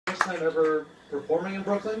time ever performing in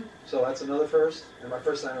Brooklyn, so that's another first. And my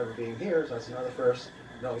first time ever being here, so that's another first.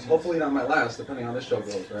 No, it's hopefully not my last, depending on how this show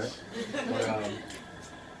goes, right? But,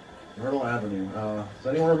 Myrtleavenue. Does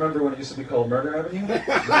anyone remember when it used to be called Murderavenue?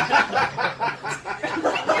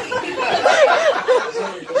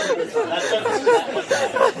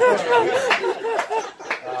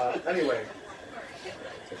 Anyway,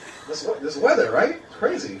 this weather, right? It's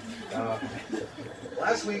crazy.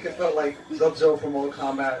 Last week it felt like Sub-Zero from Mortal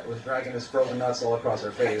Kombat was dragging his frozen nuts all across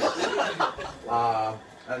her face.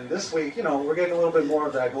 And this week, you know, we're getting a little bit more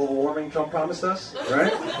of that global warming Trump promised us,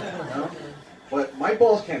 right? You know? But my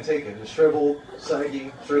balls can't take it. It's shriveled,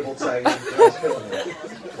 saggy, it's killing me.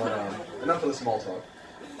 But enough of the small talk.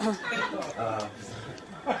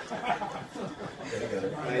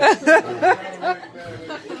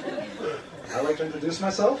 I'd like to introduce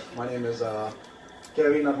myself. My name is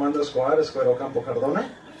Kevin Armando Escobar Escuero Campo Cardona.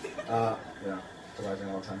 Yeah, surviving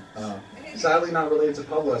all the time. Sadly not related to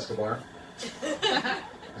Pablo Escobar.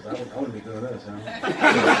 I wouldn't be doing this, you know.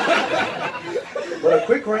 But a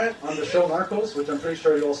quick rant on the show Narcos, which I'm pretty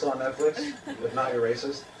sure you all saw on Netflix. If not, you're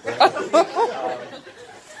racist.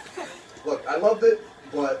 Look, I loved it,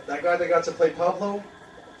 but that guy that got to play Pablo,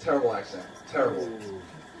 terrible accent. Terrible.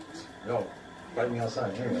 No, fight me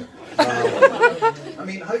outside. Anyway. I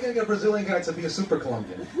mean, how are you going to get a Brazilian guy to be a super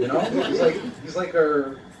Colombian? You know? He's like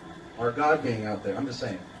our God being out there. I'm just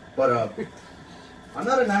saying. But, I'm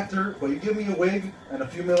not an actor, but you give me a wig and a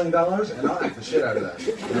few $1 million, and I'll act the shit out of that.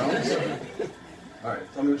 You know?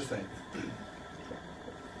 Alright, tell me what you think.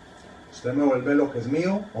 Usted me vuelve lo que es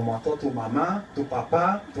mío, o mató tu mamá, tu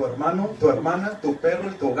papá, tu hermano, tu hermana, tu perro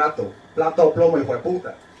y tu gato. Plata o plomo, hijo de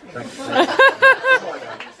puta. Thanks. That's all I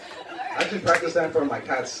got. I actually practice that for my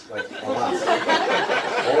cats, like, a lot.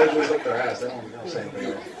 All they do is lick their ass. They don't say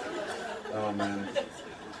anything else. Oh, man.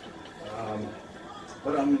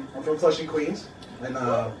 But I'm from Flushing, Queens. And,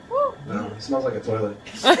 no, it smells like a toilet.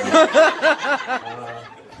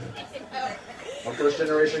 I'm first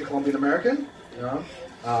generation Colombian American, you know.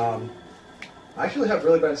 I actually have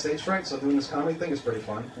really bad stage fright, so doing this comedy thing is pretty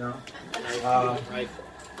fun, you know. I'm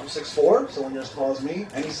 6'4", so when you're as tall as me,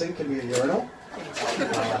 any sink can be a urinal.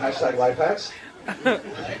 Hashtag life hacks.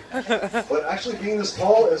 But actually being this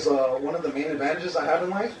tall is one of the main advantages I have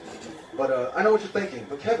in life. But I know what you're thinking,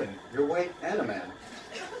 but Kevin, you're white and a man.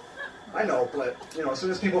 I know, but, you know, as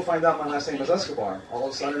soon as people find out my last name is Escobar, all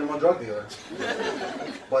of a sudden I'm a drug dealer.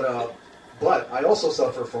 But I also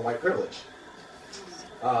suffer from white privilege.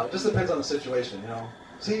 It just depends on the situation, you know.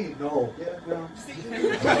 See, no, yeah, no.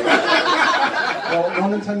 No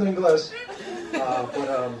Nintendo English.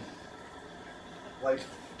 Like,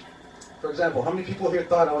 for example, how many people here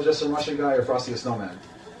thought I was just some Russian guy or Frosty a Snowman?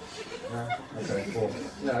 Yeah? Okay, cool.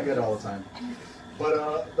 Yeah, I get it all the time.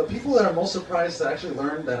 But the people that are most surprised to actually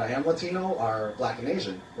learn that I am Latino are Black and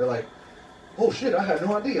Asian. They're like, oh shit, I had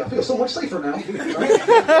no idea. I feel so much safer now.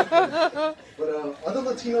 Right? But other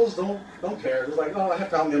Latinos don't care. They're like, oh, I have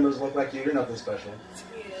family members that look like you. You're nothing special.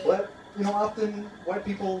 But, you know, often white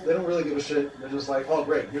people, they don't really give a shit. They're just like, oh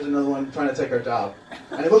great, here's another one trying to take our job.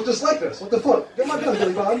 And it looks just like us. What the fuck? Get my gun,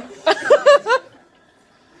 Billy Bob.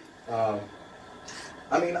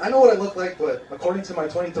 I mean, I know what I look like, but according to my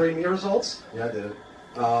 23andMe results, yeah, I did it.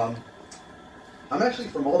 I'm actually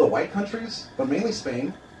from all the white countries, but mainly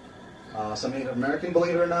Spain. Some Native American,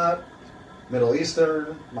 believe it or not, Middle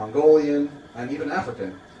Eastern, Mongolian, and even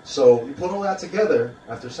African. So you put all that together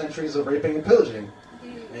after centuries of raping and pillaging,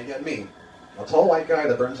 and you get me, a tall white guy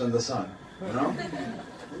that burns in the sun. You know,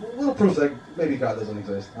 a little proof that maybe God doesn't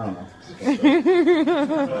exist. I don't know.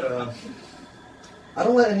 But I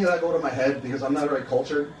don't let any of that go to my head because I'm not very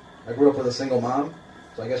cultured. I grew up with a single mom,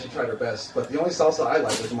 so I guess she tried her best. But the only salsa I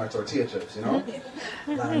like is my tortilla chips, you know?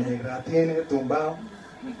 La negra tiene tumbao.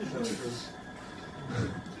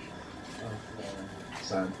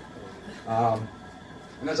 Sad.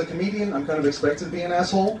 And as a comedian, I'm kind of expected to be an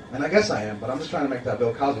asshole, and I guess I am, but I'm just trying to make that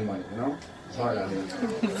Bill Cosby money, you know? It's hard out here.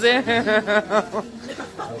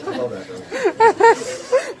 I love that,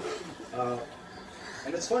 though.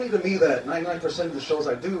 And it's funny to me that 99% of the shows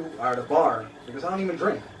I do are at a bar, because I don't even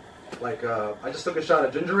drink. Like, I just took a shot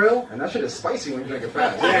of ginger ale, and that shit is spicy when you drink it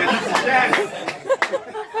fast.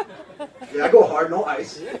 Yeah, I go hard, no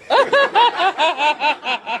ice.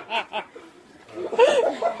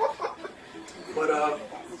 But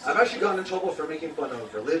I've actually gotten in trouble for making fun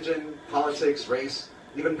of religion, politics, race,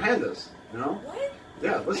 even pandas, you know? What?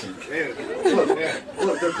 Yeah, listen.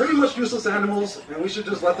 Look, they're pretty much useless animals, and we should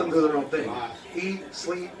just let them do their own thing. Eat,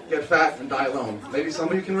 sleep, get fat, and die alone. Maybe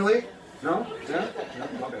somebody can relate? No? Yeah?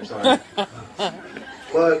 Okay, sorry.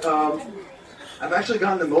 But I've actually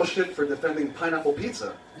gotten the most shit for defending pineapple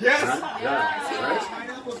pizza. Yes! Yeah, right?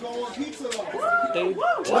 Pineapples go on pizza, though. They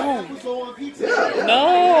Pineapples go on pizza. Yeah.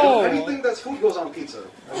 No! Anything that's food goes on pizza.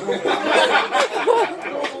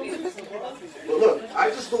 But look, I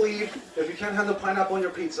just believe if you can't handle pineapple on your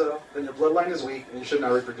pizza, then your bloodline is weak and you should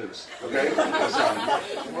not reproduce. Okay?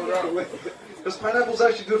 Because pineapple is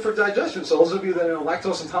actually good for digestion. So those of you that are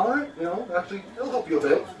lactose intolerant, actually it'll help you a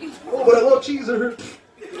bit. Oh, but I love cheese.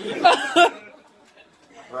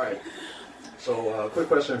 All right. So, quick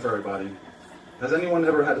question for everybody: has anyone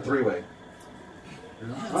ever had a three-way?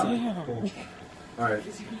 Cool. All right.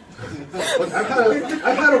 Look,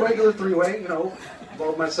 I've had a regular three-way.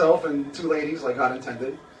 Both myself and two ladies, like God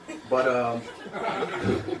intended. But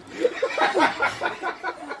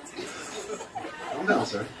calm down,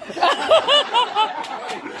 sir.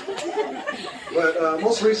 But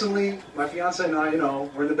most recently, my fiance and I,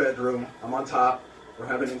 we're in the bedroom. I'm on top. We're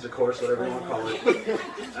having intercourse, whatever you want to call it.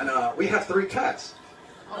 And we have 3 cats.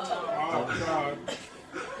 Oh, God.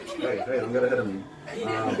 Hey, don't get ahead of me.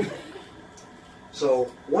 So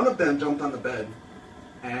one of them jumped on the bed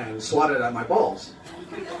and swatted at my balls.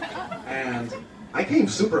 And I came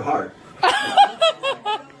super hard.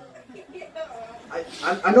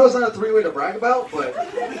 I know it's not a 3-way to brag about, but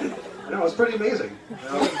it's pretty amazing.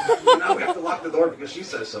 Now we have to lock the door because she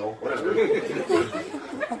says so. Whatever.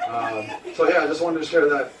 So yeah, I just wanted to share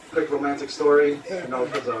that quick romantic story.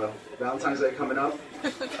 Because Valentine's Day coming up.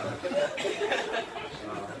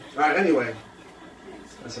 All right. Anyway,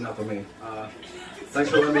 that's enough of me. Thanks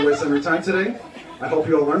for letting me waste some of your time today. I hope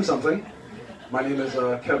you all learned something. My name is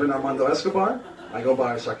Kevin Armando Escobar. I go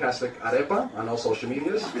by Sarcastic Arepa on all social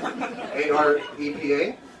medias.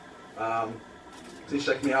 AREPA. Please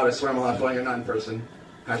check me out. I swear I'm a lot funnier not in person.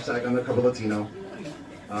 Hashtag undercover Latino.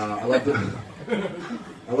 I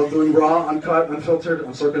love doing raw, uncut, unfiltered,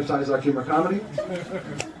 uncircumcised dark humor comedy.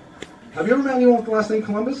 Have you ever met anyone with the last name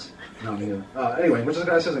Columbus? No, me neither. Anyway, which is the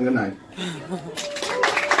guy says, and good night.